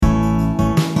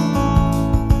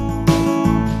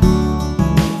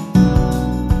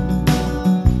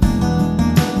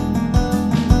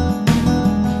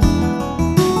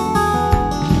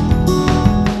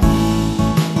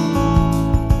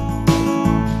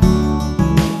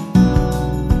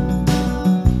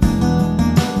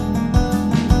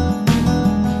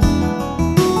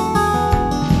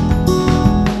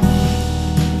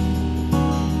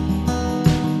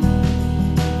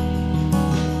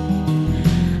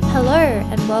Hello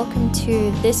and welcome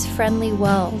to This Friendly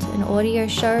World, an audio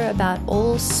show about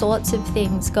all sorts of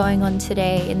things going on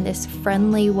today in this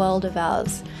friendly world of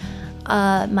ours.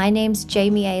 My name's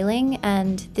Jamie Ailing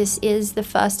and this is the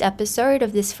first episode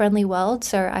of This Friendly World,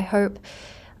 so I hope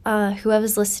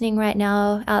whoever's listening right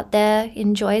now out there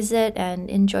enjoys it and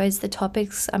enjoys the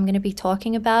topics I'm going to be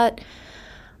talking about.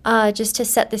 Just to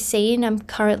set the scene, I'm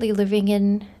currently living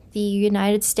in the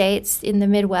United States in the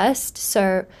Midwest,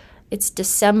 so it's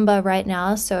December right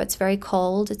now, so it's very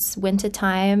cold. It's winter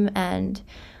time, and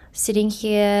sitting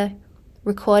here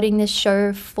recording this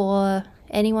show for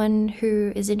anyone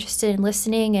who is interested in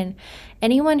listening and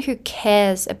anyone who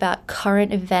cares about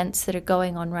current events that are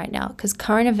going on right now, because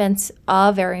current events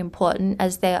are very important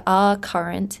as they are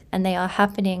current and they are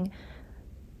happening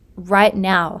right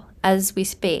now as we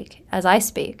speak, as I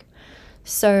speak.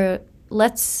 So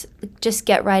let's just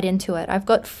get right into it. I've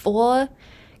got 4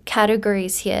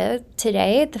 categories here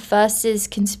today. The first is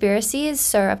conspiracies,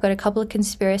 so I've got a couple of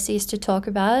conspiracies to talk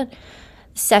about. The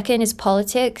second is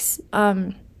politics.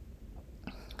 I've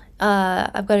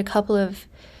got a couple of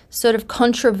sort of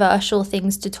controversial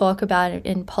things to talk about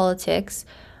in politics.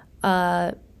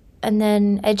 And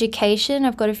then education,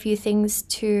 I've got a few things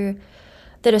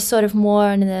that are sort of more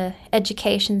on the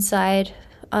education side,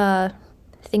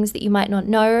 things that you might not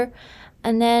know.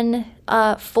 And then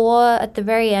 4, at the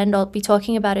very end, I'll be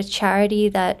talking about a charity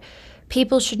that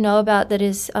people should know about that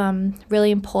is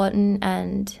really important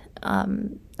and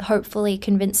hopefully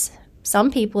convince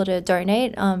some people to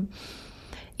donate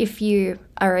if you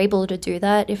are able to do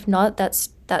that. If not, that's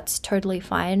totally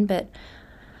fine. But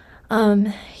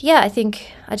I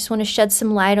think I just want to shed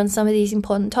some light on some of these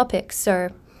important topics. So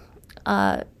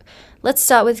let's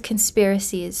start with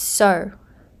conspiracies. So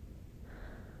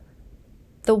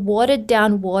the watered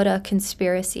down water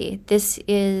conspiracy. This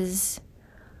is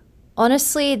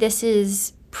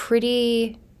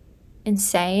pretty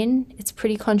insane. It's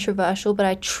pretty controversial, but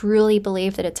I truly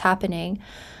believe that it's happening.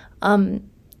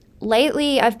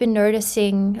 Lately,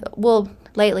 the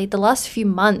last few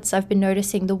months, I've been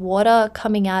noticing the water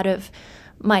coming out of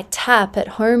my tap at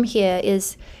home here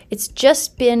it's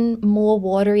just been more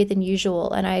watery than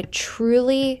usual. And I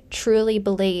truly, truly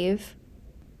believe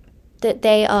that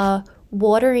they are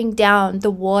watering down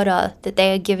the water that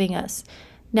they are giving us.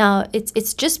 Now,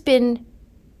 it's just been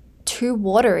too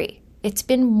watery. It's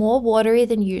been more watery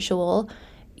than usual,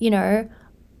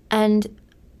 and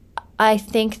I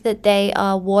think that they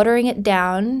are watering it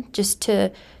down just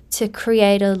to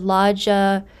create a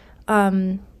larger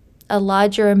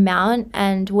amount,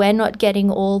 and we're not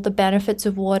getting all the benefits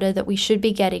of water that we should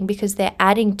be getting because they're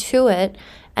adding to it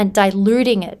and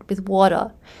diluting it with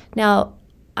water. Now,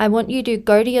 I want you to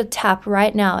go to your tap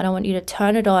right now and I want you to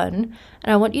turn it on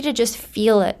and I want you to just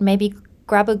feel it. Maybe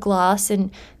grab a glass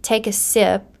and take a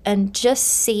sip and just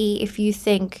see if you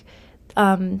think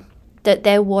that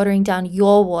they're watering down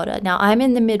your water. Now, I'm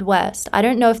in the Midwest. I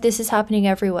don't know if this is happening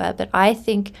everywhere, but I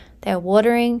think they're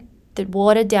watering the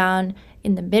water down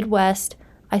in the Midwest.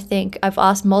 I think I've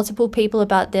asked multiple people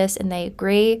about this and they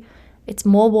agree it's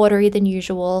more watery than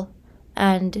usual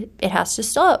and it has to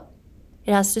stop.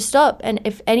 It has to stop. And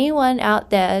if anyone out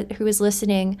there who is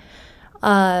listening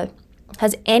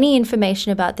has any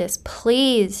information about this,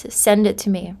 please send it to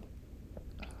me.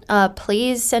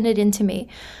 Please send it in to me.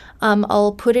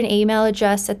 I'll put an email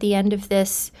address at the end of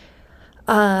this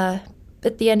episode.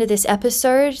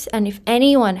 And if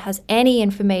anyone has any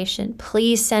information,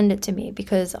 please send it to me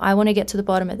because I want to get to the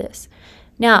bottom of this.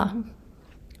 Now,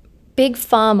 Big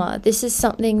Pharma. This is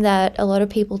something that a lot of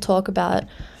people talk about.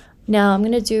 Now, I'm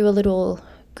going to do a little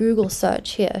Google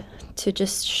search here to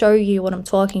just show you what I'm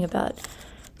talking about.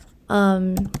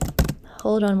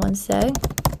 Hold on one sec.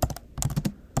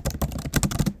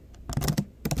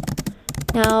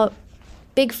 Now,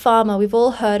 Big Pharma, we've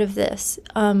all heard of this.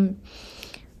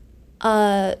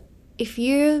 If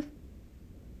you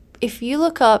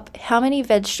look up how many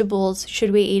vegetables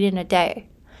should we eat in a day,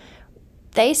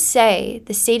 they say,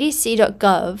 the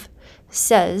CDC.gov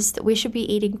says that we should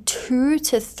be eating 2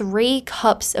 to 3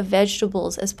 cups of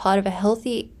vegetables as part of a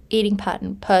healthy eating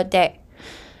pattern per day.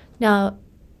 Now,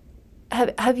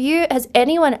 has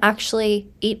anyone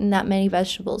actually eaten that many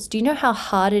vegetables? Do you know how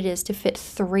hard it is to fit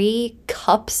 3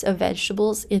 cups of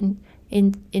vegetables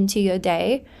into your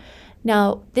day?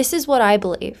 Now, this is what I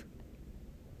believe.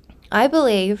 I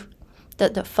believe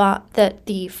that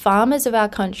the farmers of our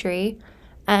country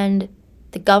and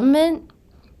the government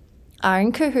are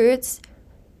in cahoots.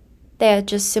 They're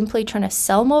just simply trying to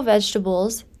sell more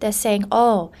vegetables. They're saying,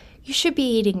 oh, you should be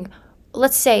eating,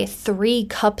 let's say, 3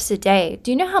 cups a day. Do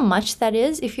you know how much that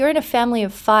is? If you're in a family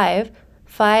of 5,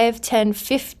 5, 10,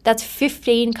 15, that's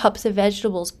 15 cups of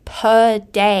vegetables per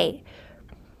day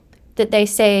that they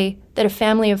say that a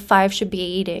family of 5 should be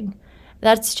eating.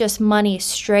 That's just money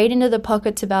straight into the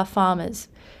pockets of our farmers.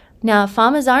 Now,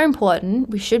 farmers are important.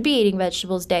 We should be eating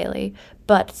vegetables daily,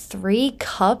 but 3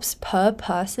 cups per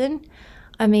person?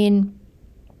 I mean,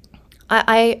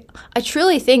 I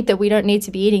truly think that we don't need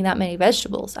to be eating that many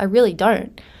vegetables. I really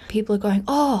don't. People are going,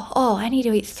 I need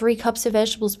to eat 3 cups of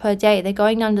vegetables per day. They're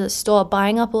going down to the store,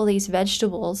 buying up all these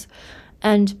vegetables,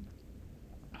 and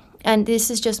this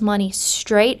is just money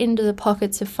straight into the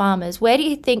pockets of farmers. Where do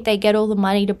you think they get all the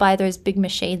money to buy those big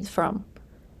machines from?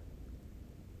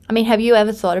 I mean, have you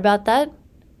ever thought about that?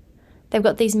 They've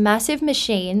got these massive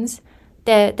machines.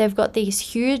 They've got these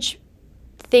huge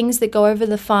things that go over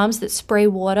the farms that spray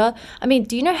water. I mean,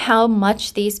 do you know how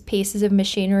much these pieces of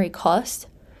machinery cost?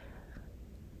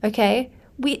 Okay,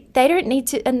 they don't need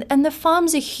to, and the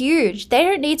farms are huge. They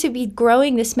don't need to be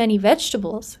growing this many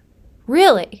vegetables.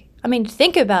 Really? I mean,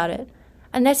 think about it.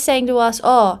 And they're saying to us,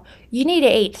 you need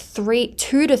to eat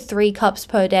 2 to 3 cups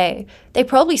per day. They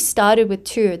probably started with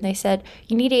 2 and they said,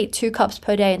 you need to eat 2 cups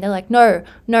per day. And they're like, no,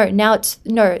 now it's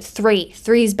 3.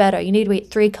 3 is better. You need to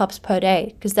eat 3 cups per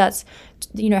day because that's,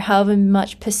 however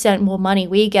much % more money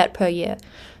we get per year.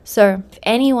 So if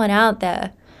anyone out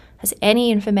there has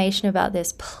any information about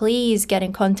this, please get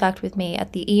in contact with me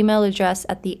at the email address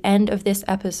at the end of this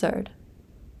episode.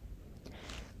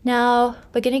 Now,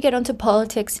 we're going to get onto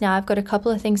politics now. I've got a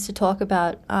couple of things to talk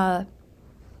about. And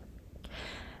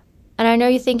I know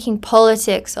you're thinking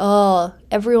politics.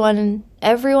 Everyone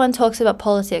talks about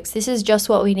politics. This is just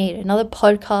what we need. Another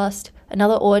podcast,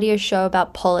 another audio show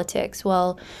about politics.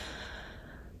 Well,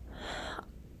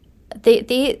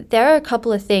 there are a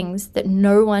couple of things that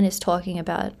no one is talking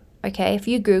about. Okay, if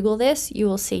you Google this, you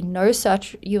will see no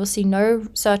search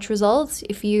results.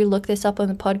 If you look this up on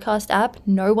the podcast app,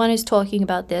 no one is talking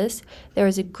about this. There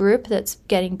is a group that's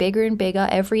getting bigger and bigger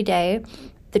every day,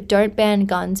 the Don't Ban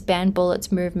Guns, Ban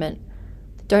Bullets movement.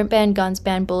 The Don't Ban Guns,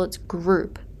 Ban Bullets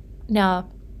group.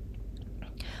 Now,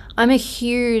 I'm a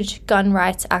huge gun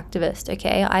rights activist,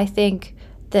 okay? I think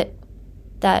that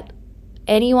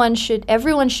everyone should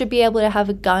be able to have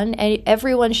a gun.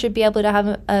 Everyone should be able to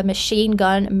have a machine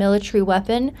gun, a military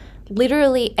weapon.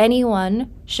 Literally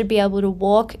anyone should be able to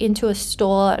walk into a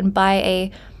store and buy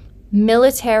a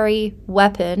military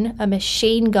weapon, a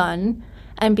machine gun,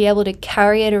 and be able to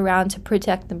carry it around to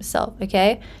protect themselves,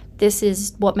 okay? This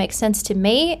is what makes sense to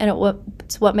me, and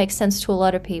it's what makes sense to a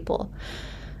lot of people.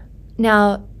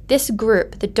 Now, this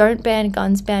group, the Don't Ban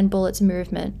Guns, Ban Bullets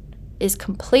movement, is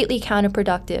completely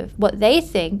counterproductive. What they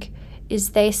think is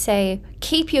they say,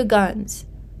 keep your guns.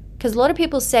 Because a lot of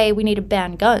people say we need to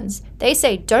ban guns. They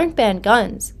say, don't ban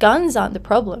guns. Guns aren't the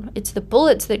problem. It's the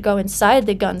bullets that go inside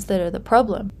the guns that are the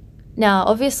problem. Now,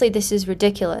 obviously, this is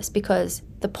ridiculous because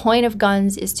the point of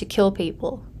guns is to kill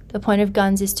people. The point of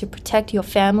guns is to protect your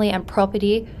family and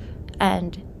property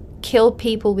and kill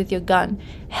people with your gun.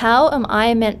 How am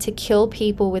I meant to kill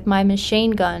people with my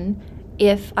machine gun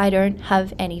if I don't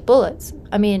have any bullets?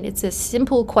 I mean, it's a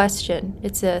simple question.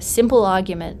 It's a simple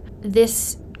argument.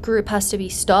 This group has to be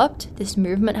stopped. This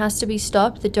movement has to be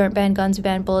stopped. The Don't Ban Guns,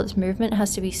 Ban Bullets movement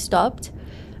has to be stopped.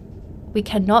 We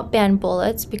cannot ban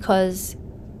bullets because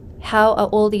how are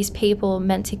all these people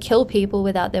meant to kill people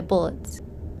without their bullets?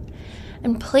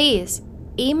 And please,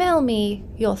 email me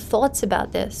your thoughts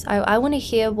about this. I want to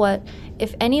hear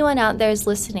if anyone out there is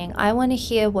listening, I want to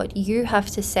hear what you have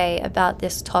to say about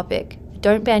this topic.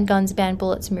 Don't Ban Guns, Ban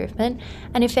Bullets movement.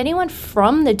 And if anyone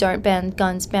from the Don't Ban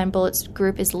Guns, Ban Bullets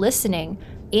group is listening,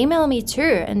 email me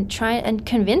too and try and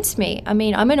convince me. I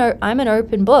mean, I'm an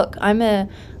open book. I'm an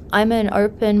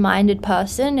open-minded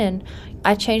person, and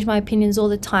I change my opinions all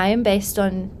the time based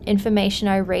on information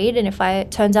I read. And if it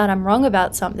turns out I'm wrong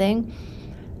about something,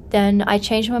 then I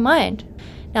change my mind.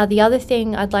 Now, the other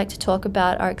thing I'd like to talk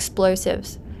about are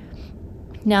explosives.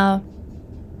 Now,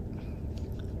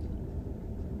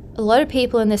 a lot of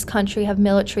people in this country have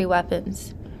military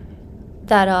weapons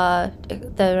that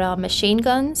are machine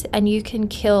guns, and you can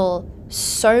kill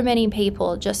so many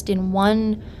people just in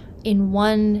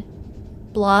one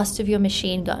blast of your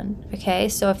machine gun. Okay,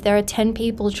 so if there are 10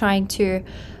 people trying to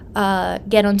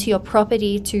get onto your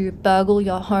property to burgle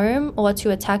your home or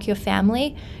to attack your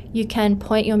family, you can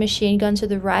point your machine gun to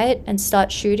the right and start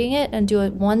shooting it and do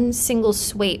it one single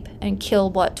sweep and kill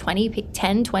 20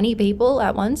 people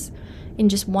at once in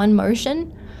just one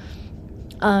motion,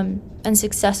 and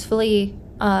successfully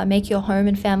make your home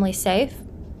and family safe.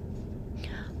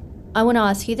 I want to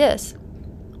ask you this: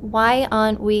 why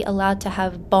aren't we allowed to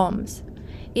have bombs?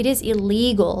 It is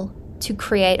illegal to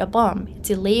create a bomb. It's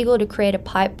illegal to create a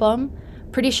pipe bomb,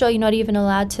 Pretty sure you're not even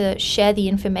allowed to share the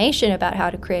information about how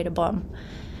to create a bomb.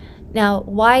 Now,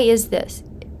 why is this?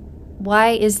 Why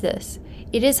is this?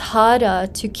 It is harder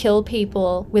to kill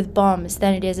people with bombs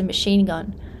than it is a machine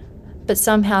gun. But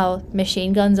somehow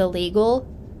machine guns are legal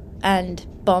and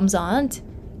bombs aren't.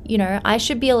 I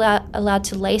should be allowed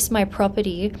to lace my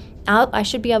property out. I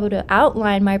should be able to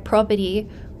outline my property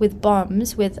with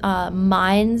bombs, with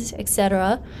mines,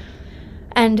 etc.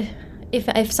 And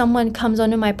if someone comes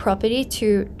onto my property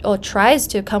or tries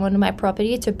to come onto my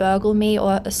property to burgle me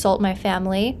or assault my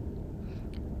family,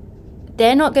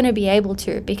 they're not going to be able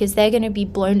to, because they're going to be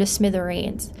blown to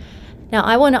smithereens. Now,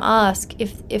 I want to ask,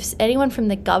 if anyone from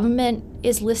the government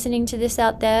is listening to this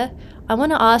out there, I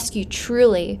want to ask you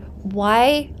truly,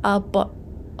 why are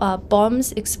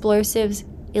bombs, explosives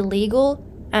illegal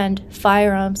and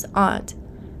firearms aren't?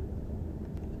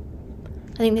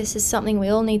 I think this is something we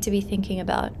all need to be thinking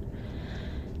about.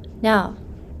 Now,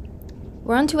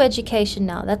 we're on to education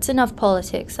now. That's enough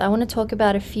politics. I want to talk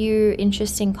about a few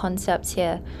interesting concepts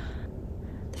here.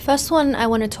 The first one I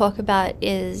want to talk about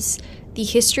is the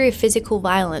history of physical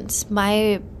violence.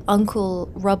 My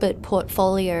uncle, Robert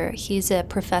Portfolio, he's a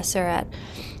professor at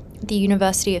the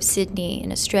University of Sydney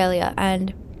in Australia,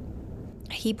 and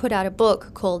he put out a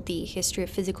book called The History of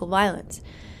Physical Violence.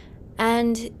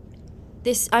 And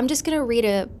I'm just going to read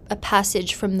a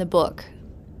passage from the book.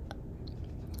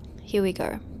 Here we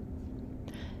go.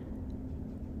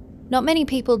 Not many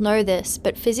people know this,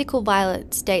 but physical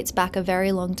violence dates back a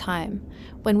very long time.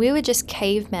 When we were just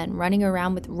cavemen running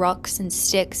around with rocks and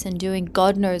sticks and doing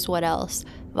God knows what else,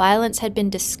 violence had been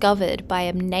discovered by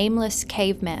a nameless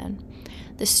caveman.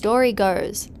 The story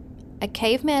goes, a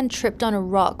caveman tripped on a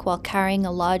rock while carrying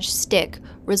a large stick,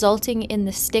 resulting in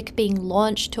the stick being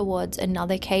launched towards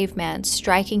another caveman,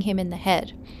 striking him in the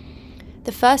head.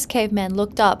 The first caveman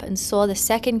looked up and saw the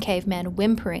second caveman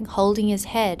whimpering, holding his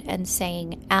head and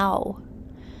saying, "Ow."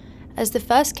 As the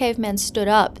first caveman stood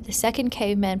up, the second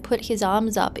caveman put his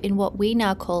arms up in what we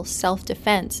now call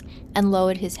self-defense and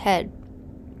lowered his head.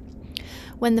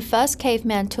 When the first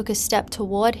caveman took a step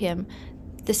toward him,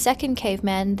 the second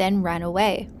caveman then ran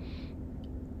away.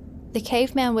 The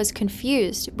caveman was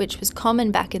confused, which was common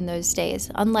back in those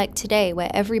days, unlike today where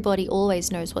everybody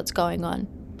always knows what's going on.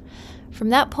 From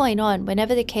that point on,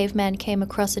 whenever the caveman came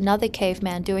across another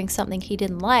caveman doing something he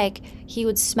didn't like, he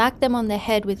would smack them on the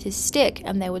head with his stick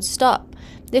and they would stop.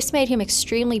 This made him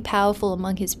extremely powerful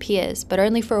among his peers, but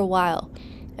only for a while.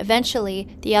 Eventually,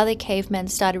 the other cavemen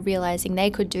started realizing they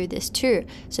could do this too,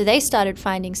 so they started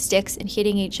finding sticks and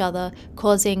hitting each other,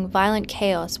 causing violent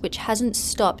chaos, which hasn't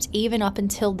stopped even up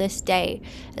until this day,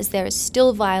 as there is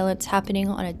still violence happening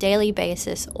on a daily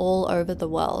basis all over the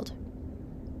world.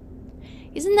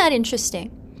 Isn't that interesting?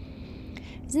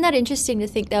 Isn't that interesting to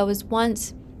think there was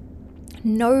once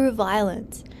no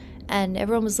violence and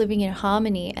everyone was living in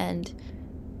harmony and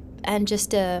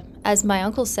just as my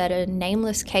uncle said, a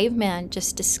nameless caveman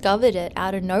just discovered it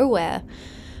out of nowhere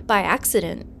by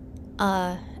accident.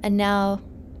 And now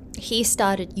he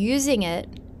started using it,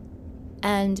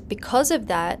 and because of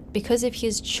that, because of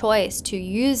his choice to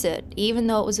use it, even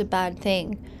though it was a bad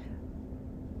thing,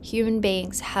 human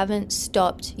beings haven't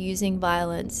stopped using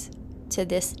violence to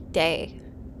this day.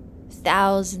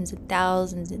 Thousands and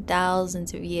thousands and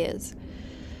thousands of years.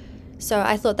 So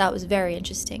I thought that was very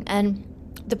interesting. And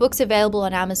the book's available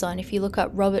on Amazon. If you look up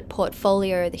Robert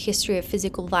Portfolio, The History of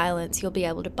Physical Violence, you'll be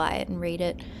able to buy it and read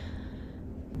it.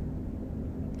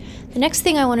 The next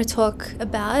thing I want to talk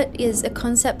about is a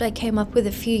concept I came up with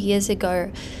a few years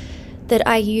ago that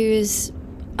I use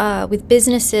with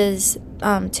businesses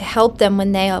to help them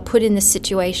when they are put in this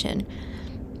situation.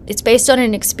 It's based on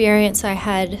an experience I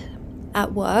had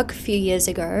at work a few years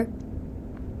ago.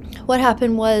 What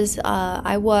happened was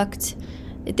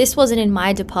this wasn't in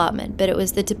my department, but it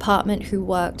was the department who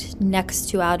worked next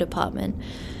to our department.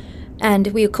 And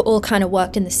we all kind of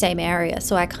worked in the same area,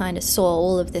 so I kind of saw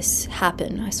all of this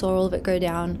happen. I saw all of it go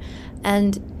down.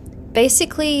 And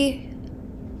basically,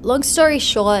 long story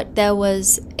short, there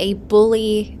was a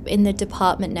bully in the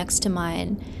department next to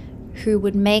mine who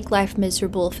would make life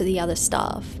miserable for the other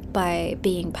staff by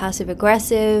being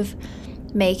passive-aggressive,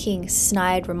 making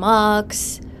snide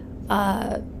remarks.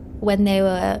 When they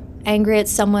were angry at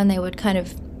someone, they would kind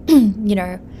of,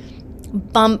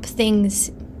 bump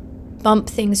things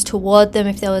toward them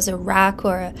if there was a rack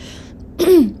or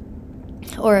a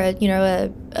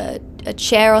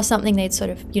chair or something. They'd sort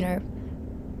of,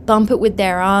 bump it with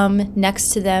their arm next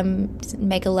to them,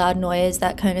 make a loud noise,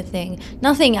 that kind of thing.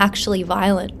 Nothing actually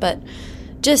violent, but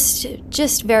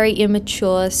just very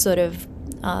immature sort of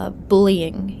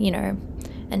bullying,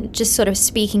 and just sort of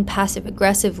speaking passive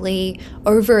aggressively,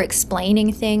 over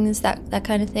explaining things, that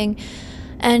kind of thing.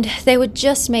 And they were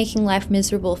just making life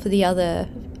miserable for the other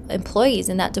employees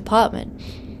in that department.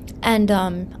 And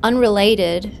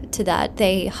unrelated to that,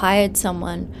 they hired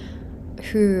someone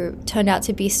who turned out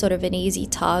to be sort of an easy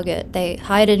target. They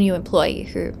hired a new employee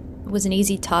who was an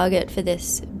easy target for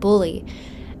this bully.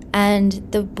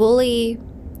 And the bully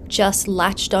just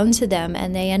latched onto them,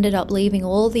 and they ended up leaving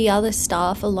all the other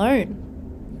staff alone.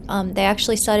 They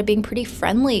actually started being pretty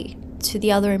friendly to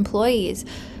the other employees,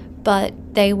 but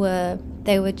they were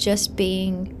just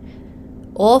being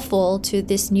awful to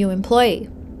this new employee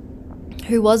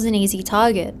who was an easy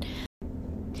target.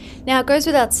 Now, it goes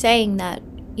without saying that,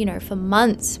 for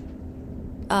months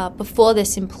before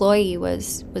this employee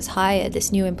was hired,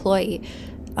 this new employee,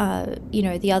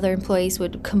 the other employees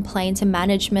would complain to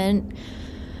management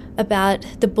about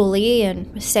the bully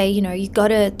and say, you got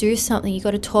to do something, you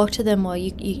got to talk to them, or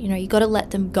you got to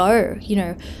let them go,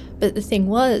 But the thing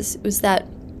was that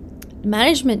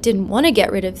management didn't want to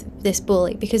get rid of this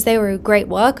bully because they were a great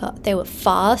worker. They were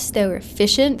fast, they were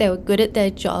efficient, they were good at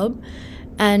their job,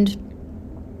 and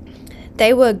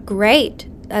they were great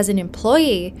as an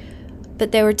employee,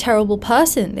 but they were a terrible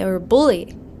person. They were a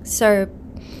bully. So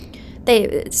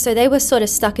they were sort of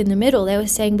stuck in the middle. They were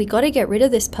saying, we got to get rid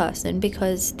of this person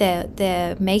because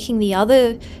they're making the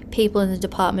other people in the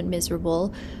department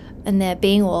miserable, and they're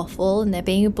being awful, and they're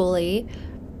being a bully,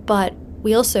 but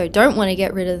we also don't want to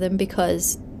get rid of them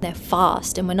because they're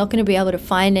fast, and we're not going to be able to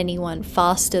find anyone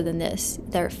faster than this.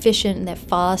 They're efficient and they're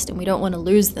fast, and we don't want to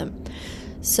lose them.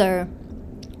 So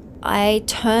I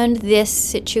turned this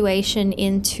situation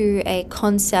into a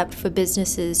concept for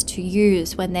businesses to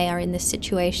use when they are in this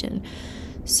situation.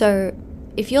 So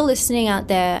if you're listening out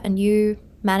there and you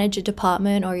manage a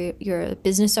department, or you're a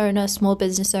business owner, small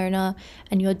business owner,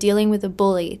 and you're dealing with a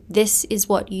bully, this is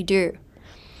what you do.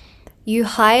 You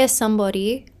hire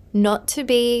somebody not to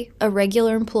be a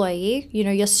regular employee.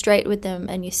 You're straight with them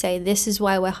and you say, this is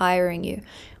why we're hiring you.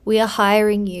 We are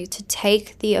hiring you to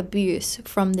take the abuse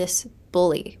from this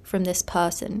bully, from this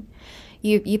person.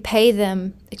 You pay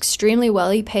them extremely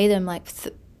well. You pay them like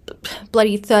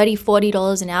bloody $30,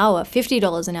 $40 an hour,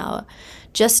 $50 an hour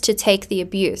just to take the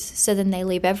abuse. So then they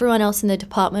leave everyone else in the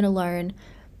department alone,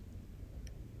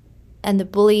 and the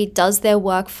bully does their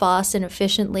work fast and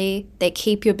efficiently. They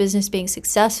keep your business being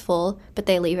successful, but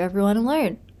they leave everyone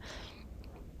alone.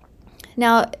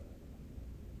 Now,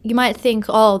 you might think,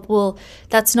 oh, well,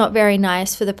 that's not very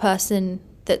nice for the person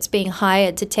that's being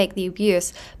hired to take the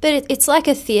abuse. But it's like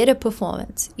a theater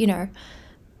performance,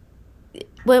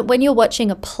 When you're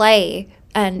watching a play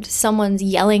and someone's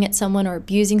yelling at someone or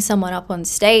abusing someone up on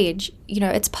stage,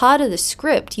 it's part of the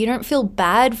script. You don't feel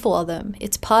bad for them.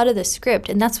 It's part of the script.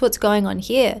 And that's what's going on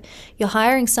here. You're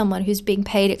hiring someone who's being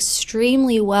paid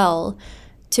extremely well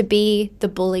to be the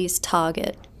bully's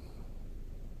target.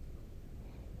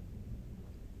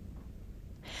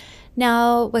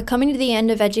 Now, we're coming to the end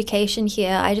of education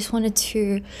here. I just wanted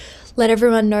to let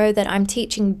everyone know that I'm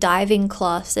teaching diving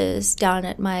classes down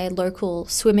at my local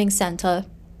swimming center.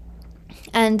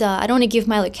 And I don't want to give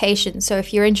my location, so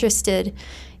if you're interested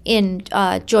in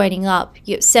joining up,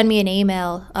 send me an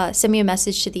email, send me a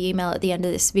message to the email at the end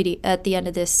of this video, at the end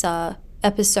of this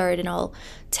episode, and I'll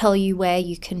tell you where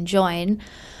you can join.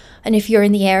 And if you're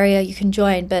in the area, you can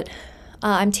join. But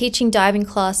I'm teaching diving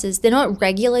classes. They're not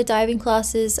regular diving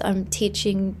classes. I'm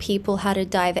teaching people how to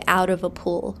dive out of a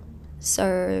pool.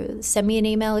 So send me an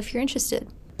email if you're interested.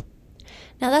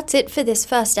 Now that's it for this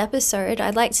first episode.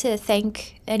 I'd like to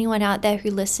thank anyone out there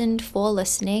who listened for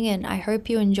listening, and I hope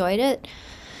you enjoyed it.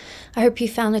 I hope you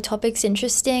found the topics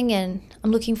interesting, and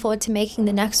I'm looking forward to making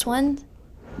the next one.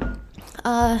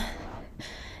 Now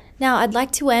I'd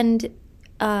like to end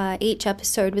each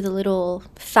episode with a little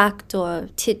fact or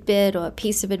tidbit or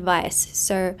piece of advice.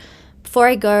 So before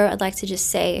I go, I'd like to just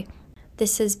say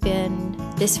this has been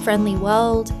This Friendly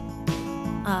World.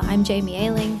 I'm Jamie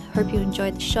Ailing. Hope you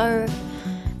enjoyed the show.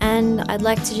 And I'd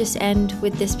like to just end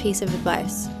with this piece of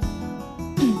advice.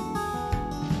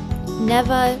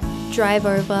 Never drive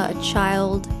over a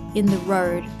child in the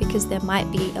road because there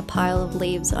might be a pile of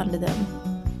leaves under them.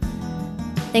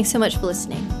 Thanks so much for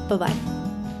listening. Bye-bye.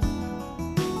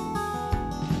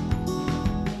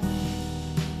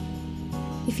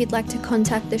 If you'd like to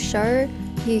contact the show,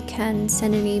 you can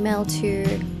send an email to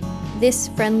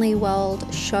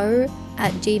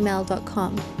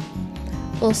thisfriendlyworldshow@gmail.com.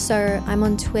 Also, I'm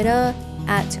on Twitter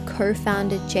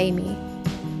 @co-founderjamie.